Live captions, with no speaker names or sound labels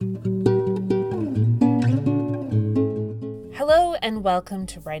and welcome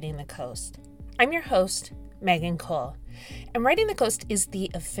to Writing the Coast. I'm your host, Megan Cole, and Writing the Coast is the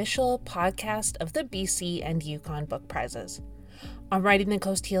official podcast of the BC and Yukon Book Prizes. On Writing the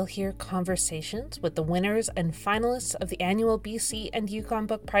Coast, you'll hear conversations with the winners and finalists of the annual BC and Yukon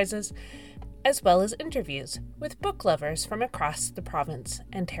Book Prizes, as well as interviews with book lovers from across the province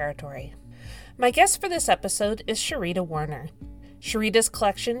and territory. My guest for this episode is Sheryda Warrener. Sheryda's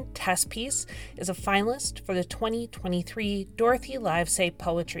collection, Test Piece, is a finalist for the 2023 Dorothy Livesay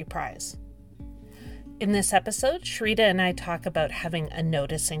Poetry Prize. In this episode, Sheryda and I talk about having a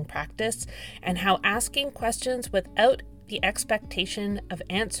noticing practice and how asking questions without the expectation of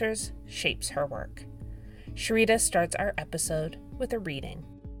answers shapes her work. Sheryda starts our episode with a reading.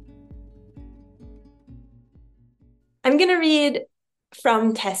 I'm going to read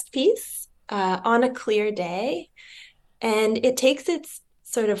from Test Piece, On a Clear Day. And it takes its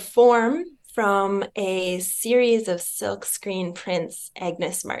sort of form from a series of silkscreen prints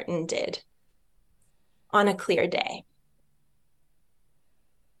Agnes Martin did. On a Clear Day.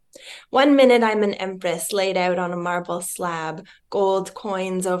 1 minute I'm an empress laid out on a marble slab, gold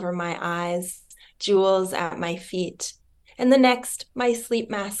coins over my eyes, jewels at my feet. And the next, my sleep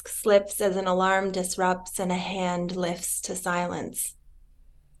mask slips as an alarm disrupts and a hand lifts to silence.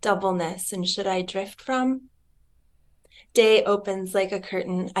 Doubleness, and should I drift from? Day opens like a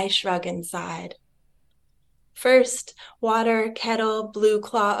curtain, I shrug inside. First, water, kettle, blue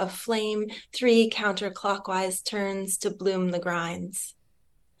claw of flame, 3 counterclockwise turns to bloom the grinds.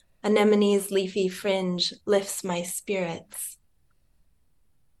 Anemone's leafy fringe lifts my spirits.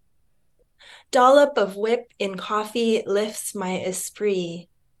 Dollop of whip in coffee lifts my esprit.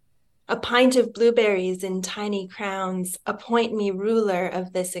 A pint of blueberries in tiny crowns appoint me ruler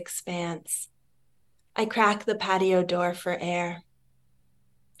of this expanse. I crack the patio door for air.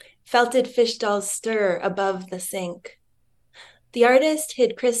 Felted fish dolls stir above the sink. The artist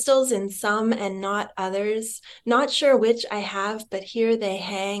hid crystals in some and not others, not sure which I have, but here they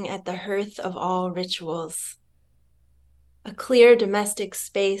hang at the hearth of all rituals. A clear domestic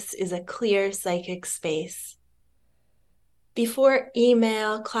space is a clear psychic space. Before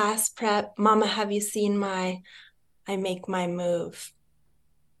email, class prep, mama, have you seen my, I make my move.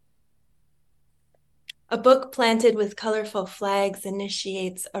 A book planted with colorful flags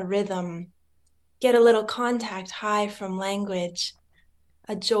initiates a rhythm. Get a little contact high from language.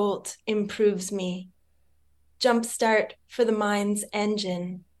 A jolt improves me. Jumpstart for the mind's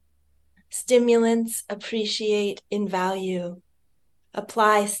engine. Stimulants appreciate in value.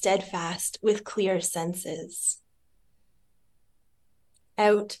 Apply steadfast with clear senses.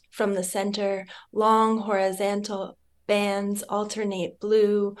 Out from the center, long horizontal bands alternate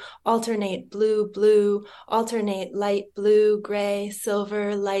blue, blue, alternate light blue, gray,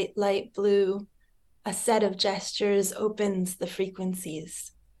 silver, light blue. A set of gestures opens the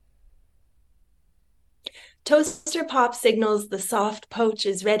frequencies. Toaster pop signals the soft poach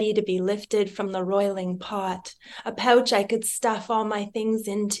is ready to be lifted from the roiling pot, a pouch I could stuff all my things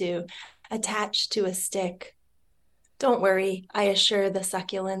into, attached to a stick. Don't worry, I assure the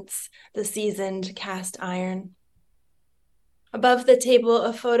succulents, the seasoned cast iron. Above the table,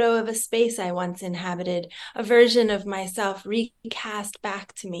 a photo of a space I once inhabited, a version of myself recast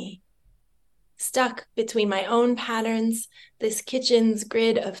back to me. Stuck between my own patterns, this kitchen's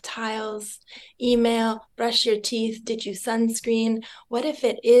grid of tiles, email, brush your teeth, did you sunscreen? What if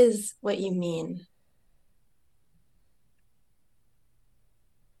it is what you mean?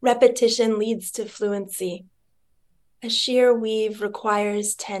 Repetition leads to fluency. A sheer weave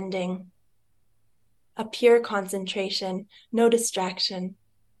requires tending. A pure concentration, no distraction.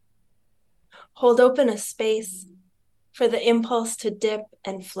 Hold open a space for the impulse to dip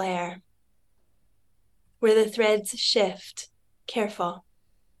and flare. Where the threads shift, careful,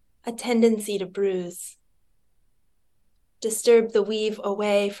 a tendency to bruise. Disturb the weave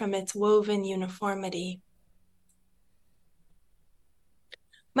away from its woven uniformity.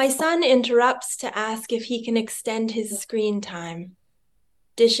 My son interrupts to ask if he can extend his screen time.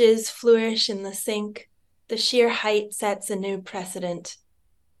 Dishes flourish in the sink. The sheer height sets a new precedent.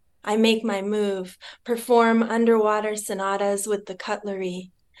 I make my move, perform underwater sonatas with the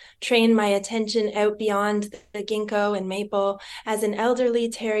cutlery, train my attention out beyond the ginkgo and maple as an elderly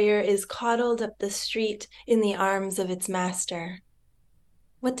terrier is coddled up the street in the arms of its master.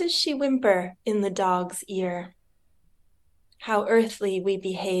 What does she whimper in the dog's ear? How earthly we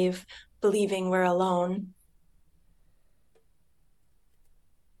behave, believing we're alone.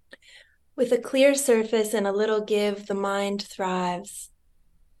 With a clear surface and a little give, the mind thrives.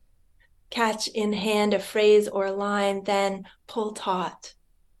 Catch in hand a phrase or line, then pull taut.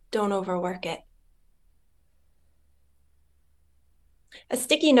 Don't overwork it. A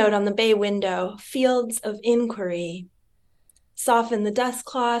sticky note on the bay window, fields of inquiry. Soften the dust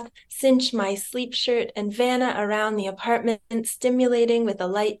cloth, cinch my sleep shirt, and Vanna around the apartment, stimulating with a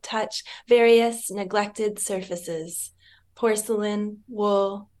light touch various neglected surfaces. Porcelain,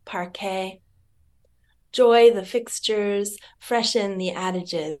 wool, parquet. Joy the fixtures, freshen the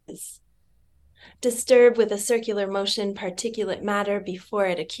adages. Disturb with a circular motion particulate matter before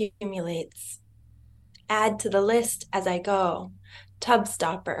it accumulates. Add to the list as I go. Tub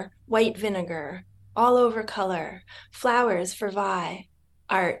stopper, white vinegar, all over color, flowers for Vi,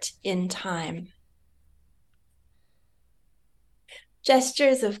 art in time.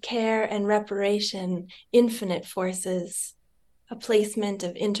 Gestures of care and reparation, infinite forces, a placement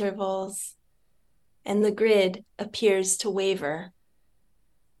of intervals, and the grid appears to waver.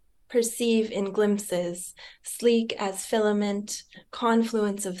 Perceive in glimpses, sleek as filament,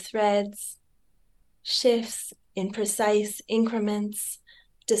 confluence of threads, shifts in precise increments,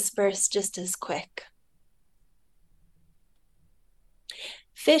 disperse just as quick.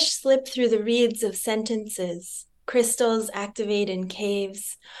 Fish slip through the reeds of sentences, crystals activate in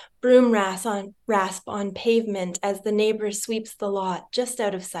caves, broom rasp on pavement as the neighbor sweeps the lot just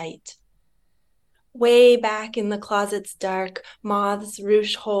out of sight. Way back in the closet's dark, moths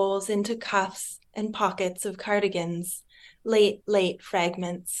ruche holes into cuffs and pockets of cardigans, late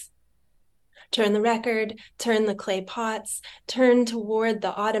fragments. Turn the record, turn the clay pots, turn toward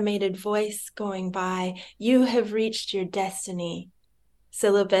the automated voice going by. You have reached your destiny.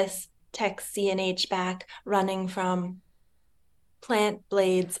 Syllabus, text CNH back, running from plant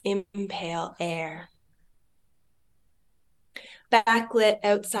blades impale air. Backlit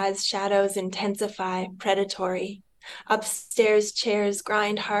outside shadows intensify, predatory. Upstairs chairs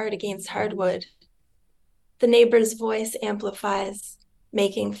grind hard against hardwood. The neighbor's voice amplifies,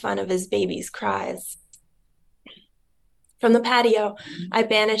 making fun of his baby's cries. From the patio, I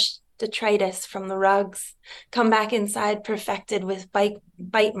banish detritus from the rugs, come back inside perfected with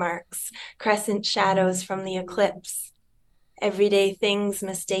bite marks, crescent shadows from the eclipse. Everyday things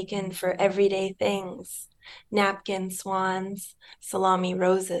mistaken for everyday things. Napkin swans, salami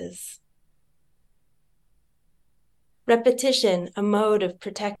roses. Repetition, a mode of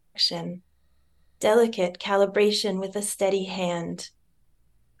protection. Delicate calibration with a steady hand.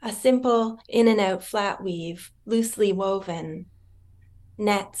 A simple in and out flat weave, loosely woven.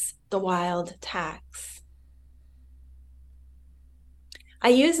 Nets the wild tax. I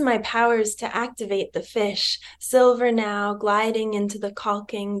use my powers to activate the fish, silver now gliding into the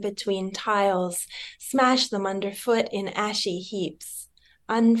caulking between tiles, smash them underfoot in ashy heaps,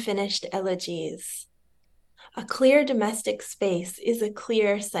 unfinished elegies. A clear domestic space is a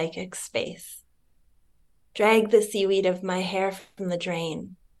clear psychic space. Drag the seaweed of my hair from the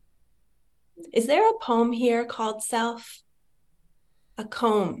drain. Is there a poem here called Self? A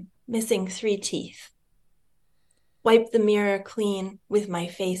comb missing 3 teeth. Wipe the mirror clean with my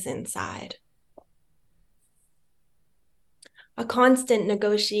face inside. A constant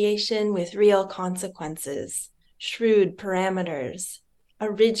negotiation with real consequences, shrewd parameters.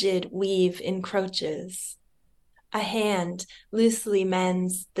 A rigid weave encroaches. A hand loosely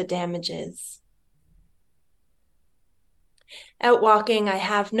mends the damages. Out walking, I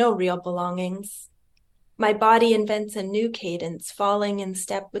have no real belongings. My body invents a new cadence, falling in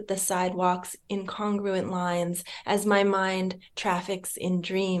step with the sidewalk's incongruent lines as my mind traffics in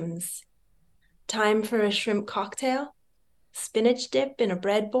dreams. Time for a shrimp cocktail? Spinach dip in a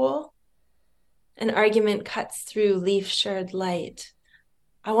bread bowl? An argument cuts through leaf-shirred light.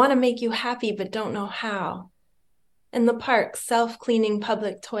 I want to make you happy but don't know how. And the park's self-cleaning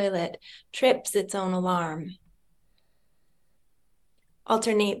public toilet trips its own alarm.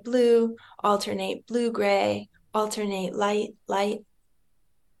 Alternate blue-gray, alternate light.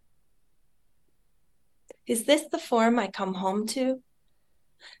 Is this the form I come home to?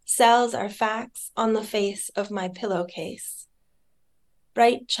 Cells are facts on the face of my pillowcase.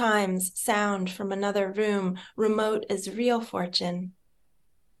 Bright chimes sound from another room, remote as real fortune.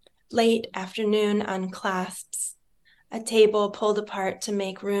 Late afternoon unclasps, a table pulled apart to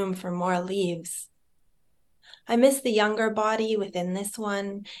make room for more leaves. I miss the younger body within this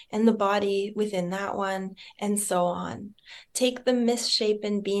one, and the body within that one, and so on. Take the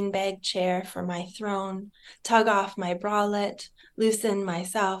misshapen beanbag chair for my throne, tug off my bralette, loosen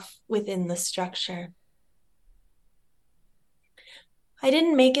myself within the structure. I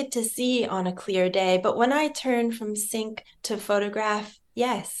didn't make it to see on a clear day, but when I turn from sink to photograph,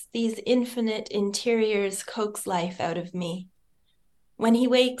 yes, these infinite interiors coax life out of me. When he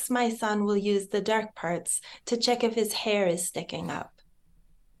wakes, my son will use the dark parts to check if his hair is sticking up.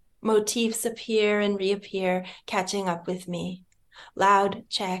 Motifs appear and reappear, catching up with me. loud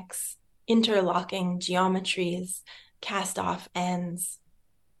checks, interlocking geometries, cast off ends.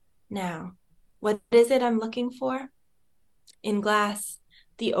 Now, what is it I'm looking for? In glass,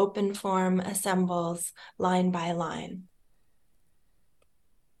 the open form assembles line by line.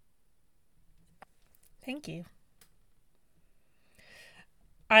 Thank you.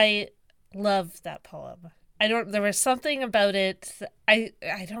 I love that poem. I don't. There was something about it. I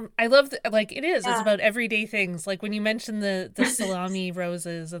don't. I love like it is. It's Yeah. about everyday things. Like when you mentioned the salami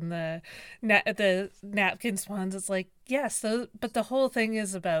roses and the napkin swans. It's like yes. But the whole thing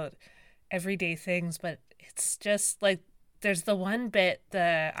is about everyday things. But it's just like there's the one bit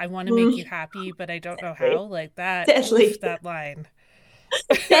that I want to make you happy, but I don't know how. Like that. Oof, Deadly. that line.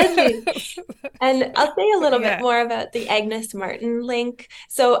 Deadly. And I'll say a little bit Yeah. more about the Agnes Martin link.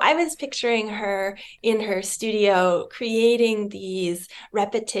 So I was picturing her in her studio creating these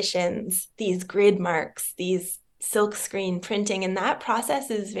repetitions, these grid marks, these silkscreen printing, and that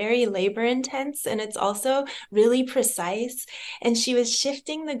process is very labor intense and it's also really precise. And she was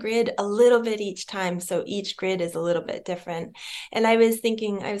shifting the grid a little bit each time, so each grid is a little bit different. And I was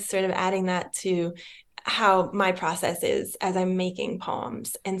thinking, I was sort of adding that to how my process is as I'm making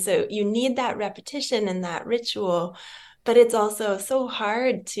poems. And so you need that repetition and that ritual, but it's also so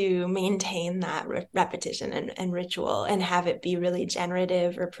hard to maintain that repetition and ritual and have it be really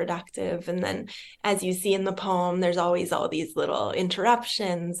generative or productive. And then, as you see in the poem, there's always all these little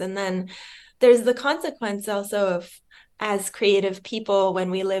interruptions. And then there's the consequence also of, as creative people, when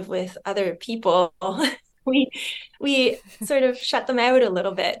we live with other people, we we sort of shut them out a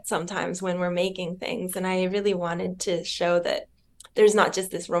little bit sometimes when we're making things. And I really wanted to show that there's not just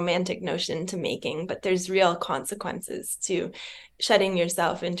this romantic notion to making, but there's real consequences to shutting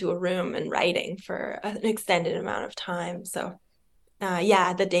yourself into a room and writing for an extended amount of time. So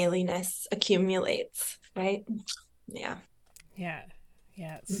yeah, the dailiness accumulates, right? Yeah. Yeah.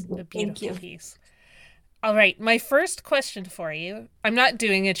 Yeah. It's a Thank beautiful you. piece. All right, my first question for you. I'm not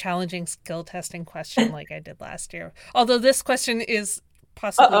doing a challenging skill testing question like I did last year, although this question is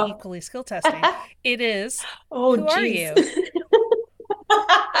possibly Uh-oh. equally skill testing. It is, Oh, who are geez. you?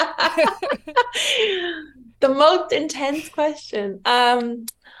 The most intense question.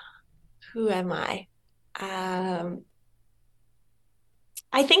 Who am I? Um,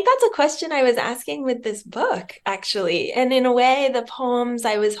 I think that's a question I was asking with this book, actually. And in a way, the poems,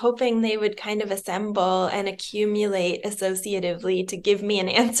 I was hoping they would kind of assemble and accumulate associatively to give me an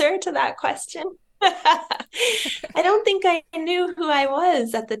answer to that question. I don't think I knew who I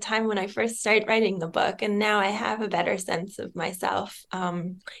was at the time when I first started writing the book. And now I have a better sense of myself,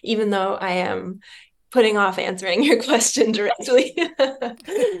 even though I am putting off answering your question directly.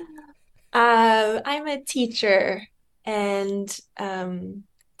 I'm a teacher and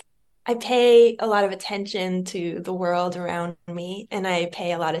I pay a lot of attention to the world around me and I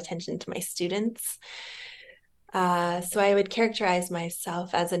pay a lot of attention to my students. So I would characterize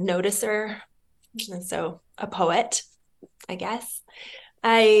myself as a noticer, so a poet, I guess.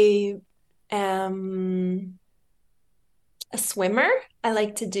 I am a swimmer. I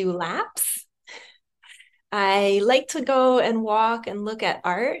like to do laps. I like to go and walk and look at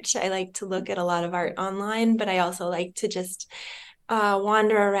art. I like to look at a lot of art online, but I also like to just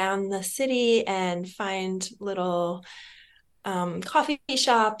wander around the city and find little coffee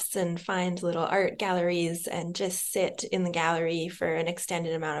shops and find little art galleries and just sit in the gallery for an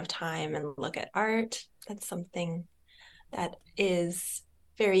extended amount of time and look at art. That's something that is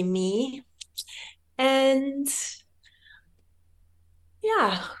very me. And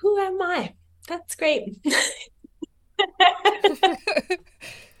yeah, who am I? That's great.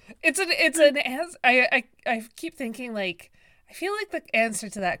 It's an answer. I keep thinking like I feel like the answer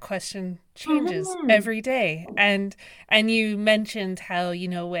to that question changes Mhm. every day. And you mentioned how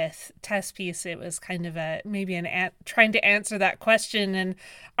with test piece it was kind of a maybe trying to answer that question, and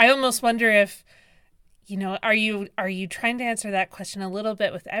I almost wonder if are you trying to answer that question a little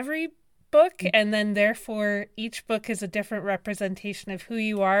bit with every book, and then therefore each book is a different representation of who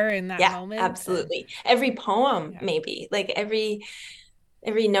you are in that Yeah, moment. And absolutely. Every poem, yeah. maybe, like every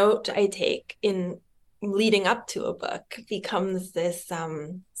note I take in leading up to a book becomes this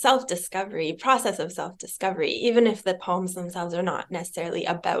self-discovery process of self-discovery, even if the poems themselves are not necessarily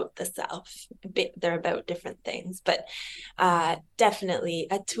about the self. They're about different things, but definitely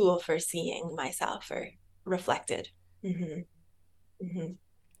a tool for seeing myself or reflected. Mm-hmm. Mm-hmm.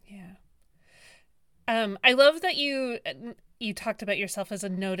 Yeah. I love that you you talked about yourself as a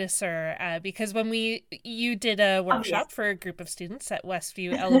noticer because when you did a Oh, yes. workshop for a group of students at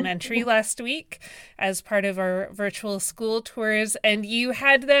Westview Elementary last week as part of our virtual school tours, and you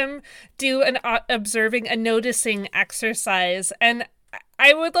had them do an observing a noticing exercise. And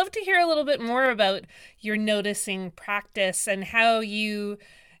I would love to hear a little bit more about your noticing practice and how you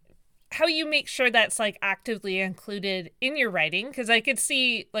make sure that's like actively included in your writing, because I could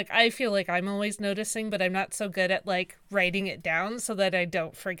see, like, I feel like I'm always noticing, but I'm not so good at like writing it down so that I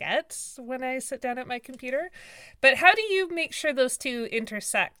don't forget when I sit down at my computer. But how do you make sure those two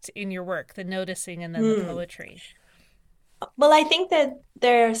intersect in your work, the noticing and then the poetry? Well, I think that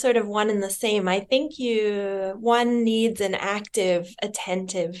they're sort of one and the same. I think one needs an active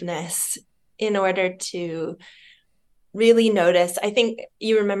attentiveness in order to really notice. I think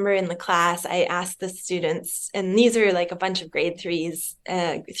you remember in the class, I asked the students, and these are like a bunch of grade threes,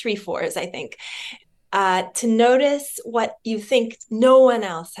 3 4s, I think, to notice what you think no one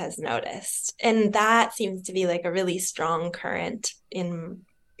else has noticed. And that seems to be like a really strong current in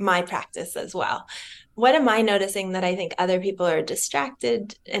my practice as well. What am I noticing that I think other people are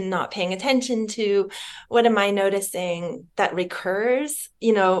distracted and not paying attention to? What am I noticing that recurs?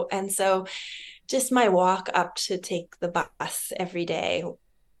 And so just my walk up to take the bus every day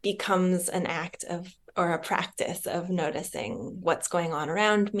becomes an act of or a practice of noticing what's going on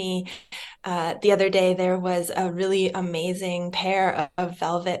around me. The other day, there was a really amazing pair of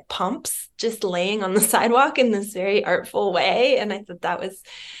velvet pumps just laying on the sidewalk in this very artful way. And I thought that was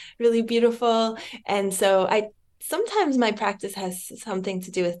really beautiful. And so sometimes my practice has something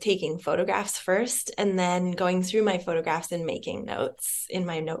to do with taking photographs first and then going through my photographs and making notes in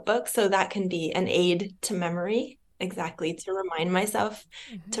my notebook. So that can be an aid to memory, exactly, to remind myself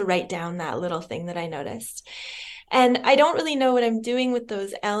to write down that little thing that I noticed. And I don't really know what I'm doing with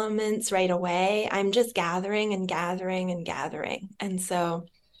those elements right away. I'm just gathering and gathering and gathering. And so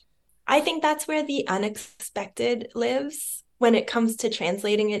I think that's where the unexpected lives when it comes to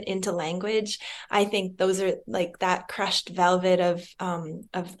translating it into language. I think those are like that crushed velvet of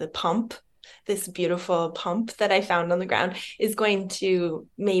the pump, this beautiful pump that I found on the ground is going to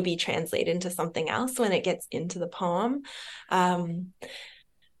maybe translate into something else when it gets into the poem.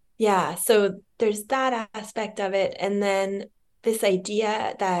 Yeah, so there's that aspect of it. And then this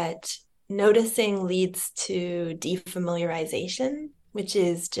idea that noticing leads to defamiliarization, which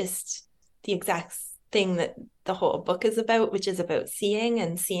is just the exact thing that the whole book is about, which is about seeing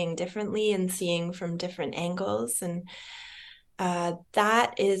and seeing differently and seeing from different angles. And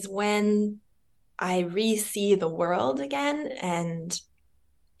that is when I re-see the world again and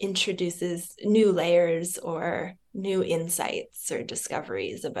introduces new layers or new insights or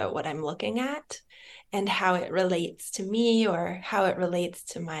discoveries about what I'm looking at and how it relates to me or how it relates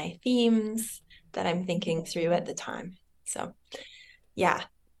to my themes that I'm thinking through at the time. So, yeah,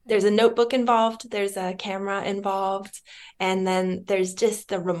 there's a notebook involved, there's a camera involved, and then there's just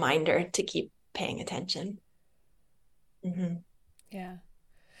the reminder to keep paying attention. Mm-hmm. Yeah.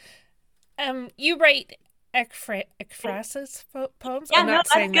 You write ekphrasis poems? Yeah, I'm no, not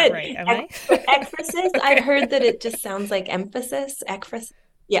that's saying that good. right, am I? Ekphrasis, Okay. I've heard that it just sounds like emphasis. Ekphrasis.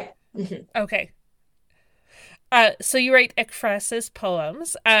 Yeah. Mm-hmm. Okay. So you write ekphrasis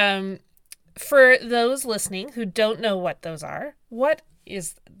poems. For those listening who don't know what those are, what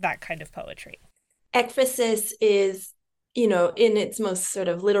is that kind of poetry? Ekphrasis is, in its most sort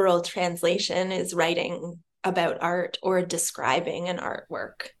of literal translation, is writing about art or describing an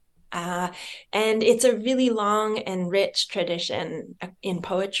artwork. And it's a really long and rich tradition in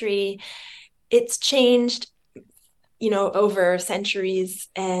poetry. It's changed over centuries.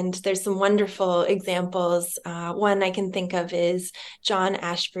 And there's some wonderful examples. One I can think of is John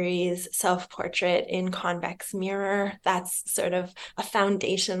Ashbery's self-portrait in Convex Mirror. That's sort of a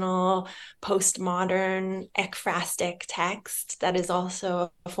foundational postmodern ekphrastic text that is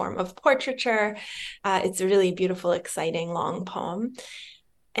also a form of portraiture. It's a really beautiful, exciting, long poem.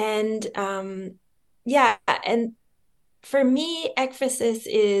 And yeah, and for me, ekphrasis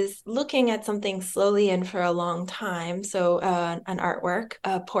is looking at something slowly and for a long time. So an artwork,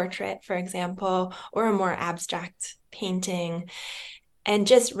 a portrait, for example, or a more abstract painting, and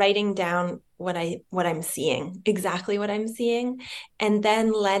just writing down what I'm seeing, exactly what I'm seeing, and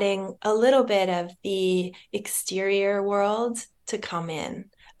then letting a little bit of the exterior world to come in,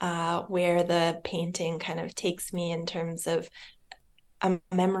 where the painting kind of takes me in terms of a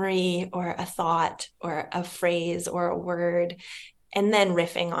memory or a thought or a phrase or a word, and then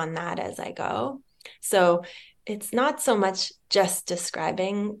riffing on that as I go. So it's not so much just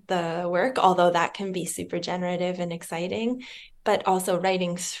describing the work, although that can be super generative and exciting, but also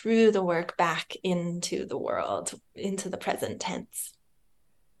writing through the work back into the world, into the present tense.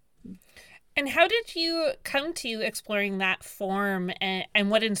 And how did you come to exploring that form, and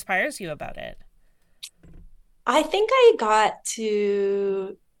what inspires you about it? I think I got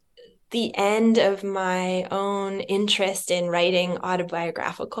to the end of my own interest in writing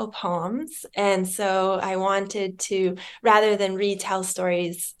autobiographical poems. And so I wanted to, rather than retell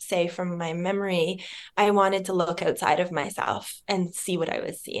stories, say from my memory, I wanted to look outside of myself and see what I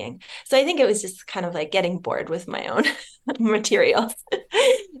was seeing. So I think it was just kind of like getting bored with my own materials.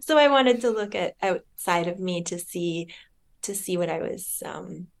 So I wanted to look at outside of me to see what I was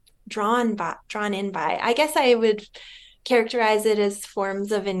drawn in by. I guess I would characterize it as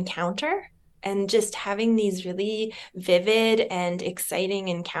forms of encounter and just having these really vivid and exciting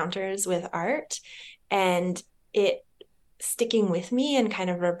encounters with art and it sticking with me and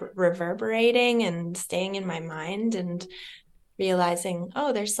kind of reverberating and staying in my mind and realizing,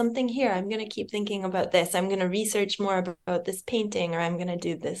 oh, there's something here. I'm going to keep thinking about this. I'm going to research more about this painting, or I'm going to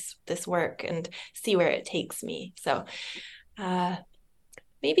do this work and see where it takes me. So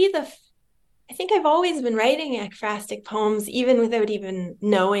maybe I think I've always been writing ekphrastic poems, even without even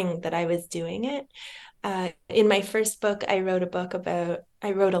knowing that I was doing it. In my first book, I wrote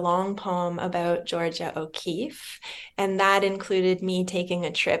a long poem about Georgia O'Keeffe, and that included me taking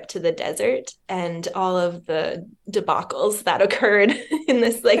a trip to the desert and all of the debacles that occurred in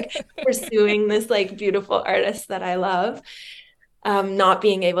this, like, pursuing this, like, beautiful artist that I love. Not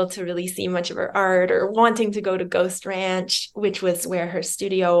being able to really see much of her art or wanting to go to Ghost Ranch, which was where her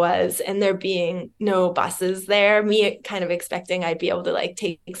studio was, and there being no buses there, me kind of expecting I'd be able to like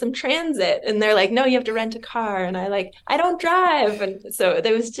take some transit. And they're like, no, you have to rent a car. And I don't drive. And so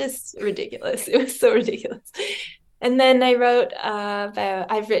it was just ridiculous. It was so ridiculous. And then I've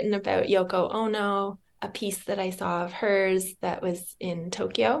written about Yoko Ono, a piece that I saw of hers that was in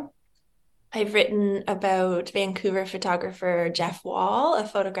Tokyo. I've written about Vancouver photographer Jeff Wall, a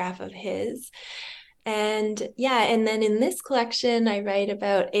photograph of his. And yeah, and then in this collection, I write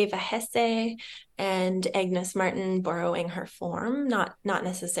about Eva Hesse and Agnes Martin borrowing her form, not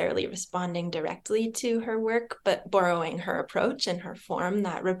necessarily responding directly to her work, but borrowing her approach and her form,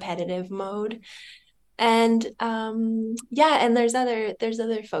 that repetitive mode. And yeah, and there's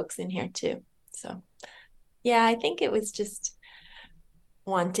other folks in here too. So yeah, I think it was just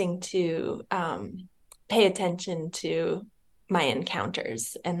wanting to pay attention to my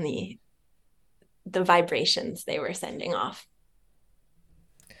encounters and the vibrations they were sending off.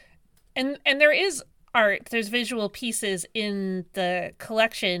 And there is art. There's visual pieces in the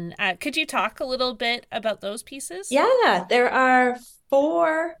collection. Could you talk a little bit about those pieces? Yeah, there are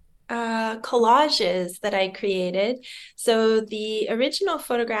four collages that I created. So the original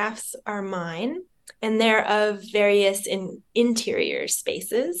photographs are mine, and they're of various interior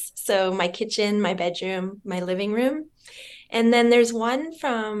spaces. So my kitchen, my bedroom, my living room. And then there's one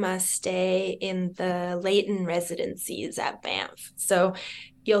from a stay in the Leighton residencies at Banff. So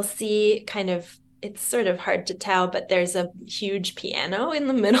you'll see it's sort of hard to tell, but there's a huge piano in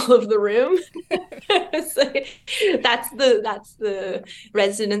the middle of the room. So that's the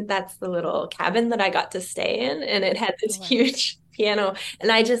little cabin that I got to stay in, and it had this huge piano,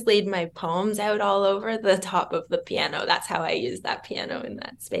 and I just laid my poems out all over the top of the piano. That's how I use that piano in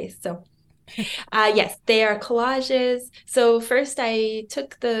that space. So yes, they are collages. So first I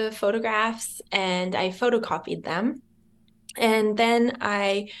took the photographs and I photocopied them. And then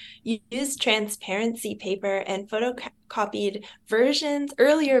I used transparency paper and photocopied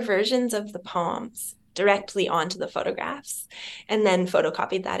earlier versions of the poems directly onto the photographs, and then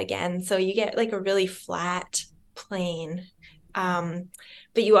photocopied that again. So you get like a really flat, plain,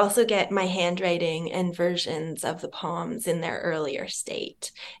 but you also get my handwriting and versions of the poems in their earlier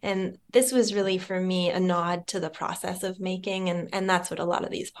state. And this was really, for me, a nod to the process of making. And that's what a lot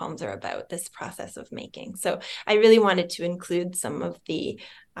of these poems are about, this process of making. So I really wanted to include some of the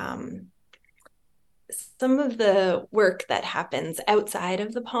work that happens outside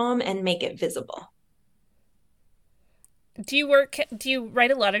of the poem and make it visible. Do you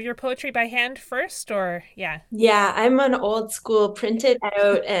write a lot of your poetry by hand first, or yeah? Yeah, I'm an old school, print it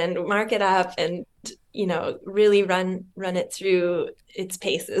out and mark it up and really run it through its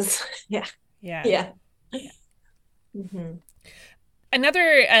paces. Yeah. Yeah. Yeah. Mm-hmm.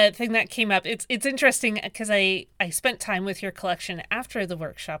 Another thing that came up, it's interesting because I spent time with your collection after the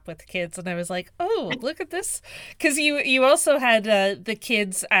workshop with the kids, and I was like, oh, look at this, because you also had the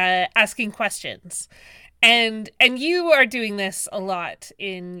kids asking questions. And you are doing this a lot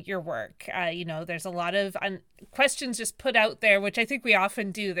in your work. There's a lot of questions just put out there, which I think we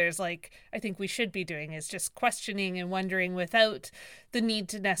often do. There's I think we should be doing is just questioning and wondering without the need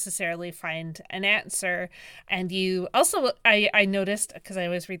to necessarily find an answer. And you also, I noticed, because I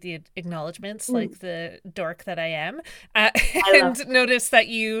always read the acknowledgments like the dork that I am, and noticed that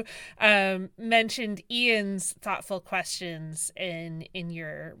you mentioned Ian's thoughtful questions in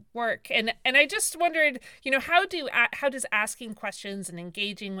your work. And I just wondered, how does asking questions and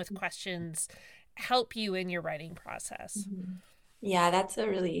engaging with questions help you in your writing process? Yeah, that's a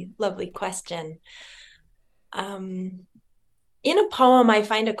really lovely question. In a poem, I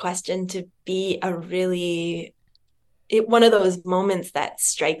find a question to be one of those moments that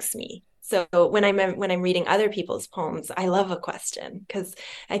strikes me. So when I'm reading other people's poems, I love a question because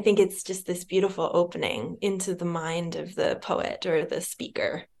I think it's just this beautiful opening into the mind of the poet or the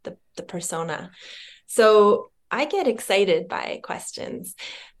speaker, the persona. So I get excited by questions,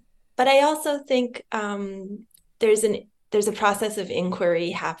 but I also think there's a process of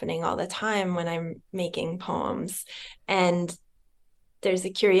inquiry happening all the time when I'm making poems, and there's a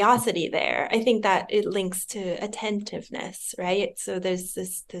curiosity there. I think that it links to attentiveness, right? So there's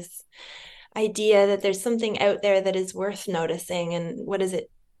this idea that there's something out there that is worth noticing, and what is it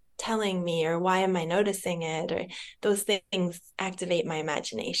telling me, or why am I noticing it, or those things activate my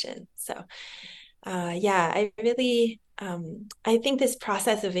imagination. So yeah, I think this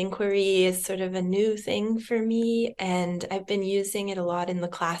process of inquiry is sort of a new thing for me, and I've been using it a lot in the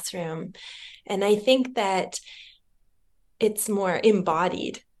classroom. And I think that it's more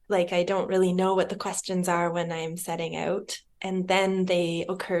embodied. Like, I don't really know what the questions are when I'm setting out, and then they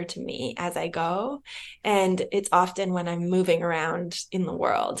occur to me as I go. And it's often when I'm moving around in the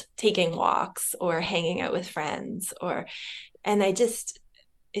world, taking walks or hanging out with friends, and it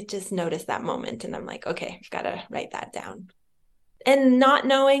just noticed that moment, and I'm like, okay, I've got to write that down. And not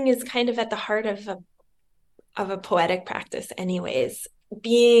knowing is kind of at the heart of a poetic practice anyways.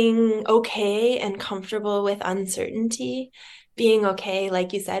 Being okay and comfortable with uncertainty, being okay,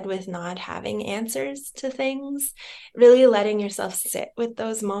 like you said, with not having answers to things, really letting yourself sit with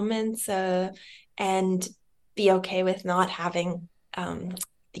those moments, and be okay with not having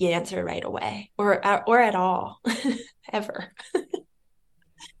the answer right away, or at all, ever.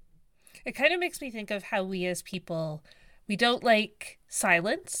 It kind of makes me think of how we as people, we don't like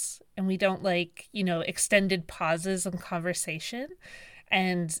silence, and we don't like, extended pauses in conversation.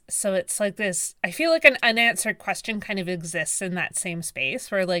 And so it's like this, I feel like an unanswered question kind of exists in that same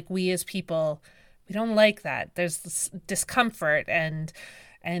space where we as people, we don't like that. There's this discomfort, and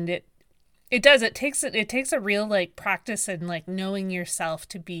it takes a real practice and knowing yourself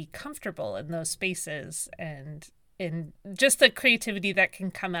to be comfortable in those spaces, and just the creativity that can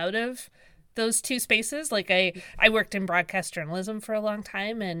come out of those two spaces. I worked in broadcast journalism for a long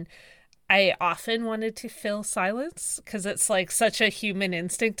time, and I often wanted to fill silence because it's such a human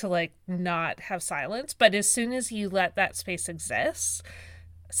instinct to not have silence. But as soon as you let that space exist,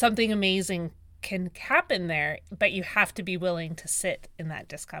 something amazing can happen there, but you have to be willing to sit in that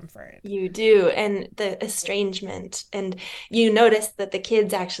discomfort. You do. And the estrangement. And you notice that the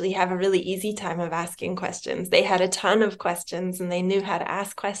kids actually have a really easy time of asking questions. They had a ton of questions, and they knew how to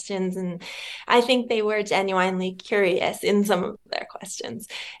ask questions. And I think they were genuinely curious in some of their questions.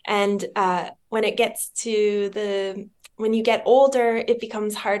 And when it gets to when you get older, it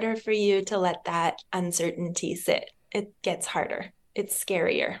becomes harder for you to let that uncertainty sit. It gets harder. It's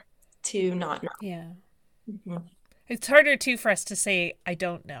scarier to not know. Yeah. Mm-hmm. It's harder too for us to say, I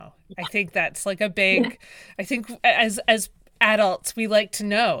don't know. I think that's a big, I think as adults, we like to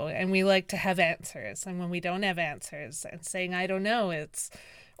know, and we like to have answers. And when we don't have answers, and saying, I don't know,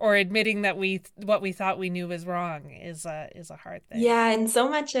 or admitting that what we thought we knew was wrong is a hard thing. Yeah. And so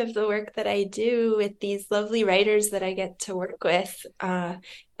much of the work that I do with these lovely writers that I get to work with at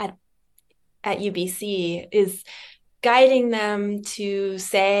UBC is guiding them to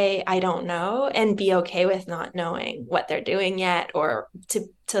say, I don't know, and be okay with not knowing what they're doing yet, or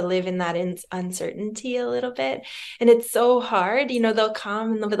to live in that uncertainty a little bit. And it's so hard. They'll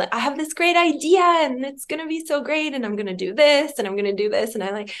come and they'll be like, I have this great idea, and it's going to be so great, and I'm going to do this, and I'm going to do this. And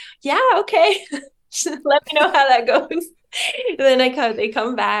I'm like, yeah, okay. Let me know how that goes. And then they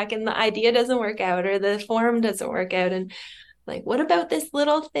come back, and the idea doesn't work out, or the form doesn't work out. And what about this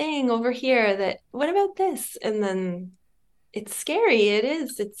little thing over here, what about this? And then it's scary. It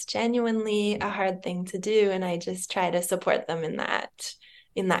is. It's genuinely a hard thing to do. And I just try to support them in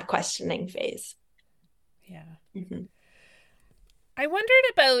that questioning phase. Yeah. Mm-hmm. I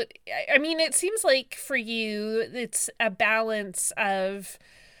wondered about, I mean, it seems like for you, it's a balance of,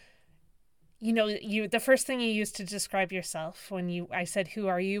 the first thing you used to describe yourself when I said, "Who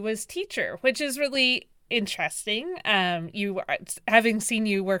are you?" was teacher, which is really interesting. Having seen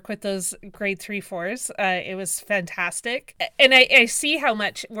you work with those grade 3-4s, it was fantastic. And I see how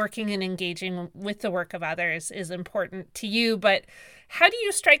much working and engaging with the work of others is important to you, but how do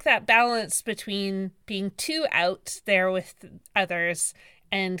you strike that balance between being too out there with others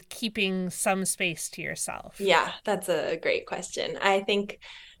and keeping some space to yourself? Yeah, that's a great question. I think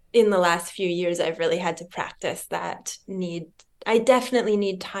in the last few years, I've really had to practice that need. I definitely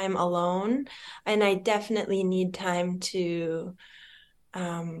need time alone, and I definitely need time to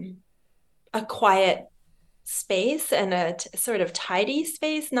a quiet space and a sort of tidy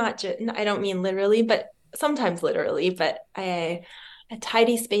space. Not just, I don't mean literally, but sometimes literally, but a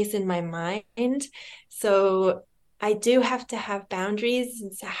tidy space in my mind. So I do have to have boundaries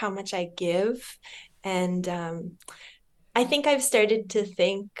and how much I give. And I think I've started to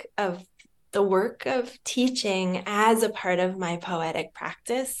think of the work of teaching as a part of my poetic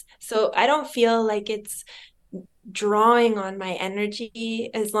practice. So I don't feel like it's drawing on my energy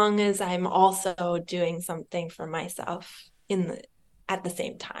as long as I'm also doing something for myself at the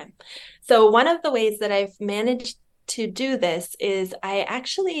same time. So one of the ways that I've managed to do this is I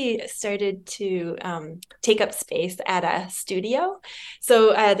actually started to take up space at a studio.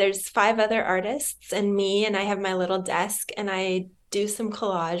 So there's 5 other artists and me, and I have my little desk, and I do some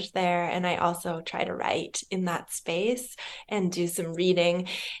collage there, and I also try to write in that space and do some reading.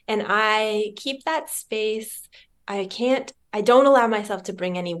 And I keep that space. I don't allow myself to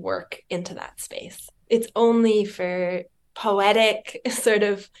bring any work into that space. It's only for poetic sort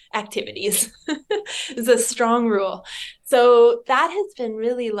of activities. It's a strong rule. So that has been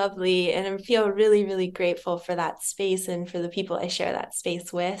really lovely, and I feel really, really grateful for that space and for the people I share that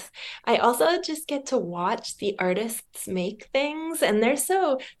space with. I also just get to watch the artists make things, and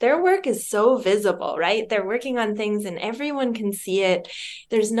their work is so visible, right? They're working on things and everyone can see it.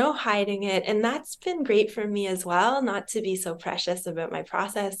 There's no hiding it, and that's been great for me as well, not to be so precious about my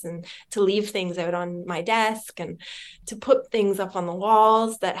process and to leave things out on my desk and to put things up on the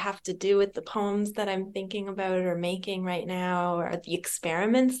walls that have to do with the poems that I'm thinking about or making right now, or the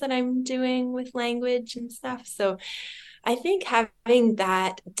experiments that I'm doing with language and stuff. So I think having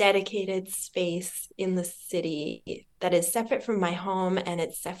that dedicated space in the city that is separate from my home and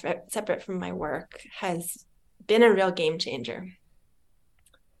it's separate from my work has been a real game changer.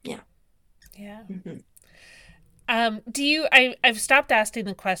 Yeah. Yeah. I've stopped asking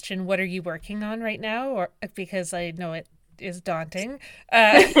the question, what are you working on right now? Or because I know it is daunting.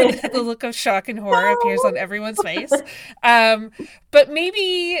 The look of shock and horror appears on everyone's face. But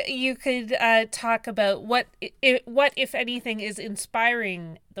maybe you could talk about what, if anything, is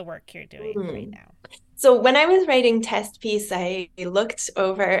inspiring the work you're doing right now. So when I was writing Test Piece, I looked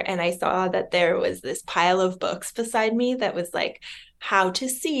over and I saw that there was this pile of books beside me that was like, How to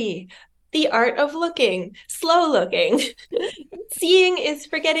See, The Art of Looking, Slow Looking. Seeing is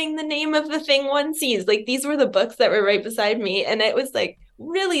forgetting the name of the thing one sees. Like, these were the books that were right beside me. And it was like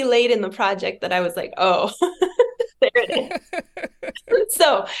really late in the project that I was like, oh, there it is.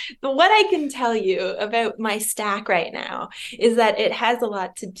 So what I can tell you about my stack right now is that it has a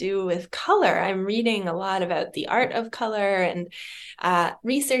lot to do with color. I'm reading a lot about the art of color and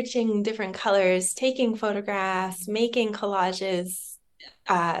researching different colors, taking photographs, making collages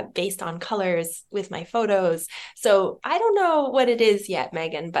based on colors with my photos. So I don't know what it is yet,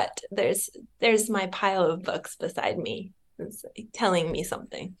 Megan, but there's my pile of books beside me. It's telling me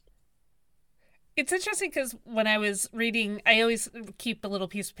something. It's interesting because when I was reading, I always keep a little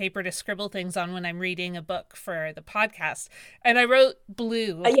piece of paper to scribble things on when I'm reading a book for the podcast. And I wrote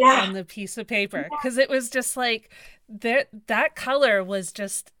blue on the piece of paper because it was just like that color was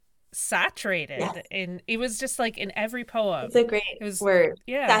just saturated, and it was just like in every poem. It's a great word.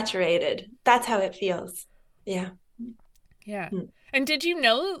 Yeah. Saturated. That's how it feels. Yeah. Yeah. And did you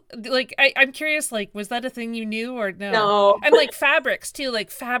know, like, I'm curious, like, was that a thing you knew or no? No. And like fabrics too,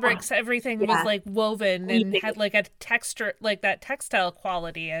 like fabrics, everything was like woven and had like a texture, like that textile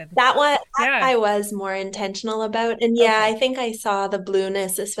quality. And that one, I was more intentional about. And I think I saw the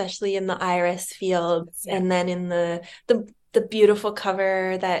blueness, especially in the iris fields, and then in the beautiful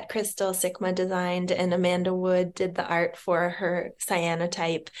cover that Crystal Sikma designed, and Amanda Wood did the art for her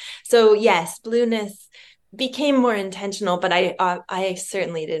cyanotype. So yes, blueness became more intentional, but I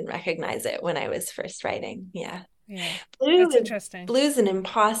certainly didn't recognize it when I was first writing. Yeah. That's interesting. Blue's an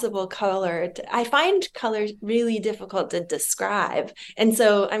impossible color. I find color really difficult to describe. And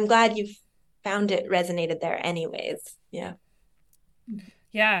so I'm glad you found it resonated there anyways. Yeah.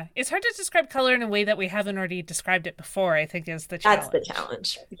 Yeah, it's hard to describe color in a way that we haven't already described it before, I think is the challenge. That's the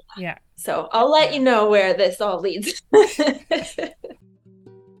challenge. Yeah. So I'll let you know where this all leads.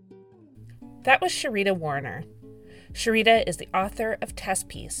 That was Sheryda Warrener. Sheryda is the author of Test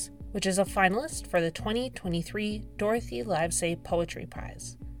Piece, which is a finalist for the 2023 Dorothy Livesay Poetry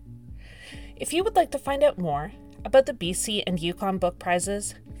Prize. If you would like to find out more about the BC and Yukon Book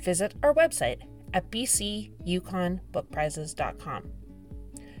Prizes, visit our website at bcyukonbookprizes.com.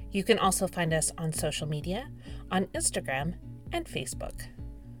 You can also find us on social media, on Instagram and Facebook.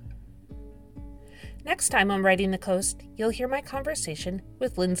 Next time on Writing the Coast, you'll hear my conversation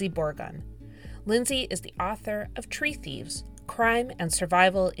with Lindsay Borgun. Lindsay is the author of Tree Thieves, Crime and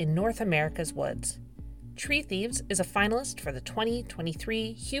Survival in North America's Woods. Tree Thieves is a finalist for the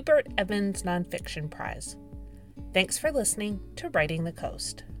 2023 Hubert Evans Nonfiction Prize. Thanks for listening to Writing the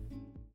Coast.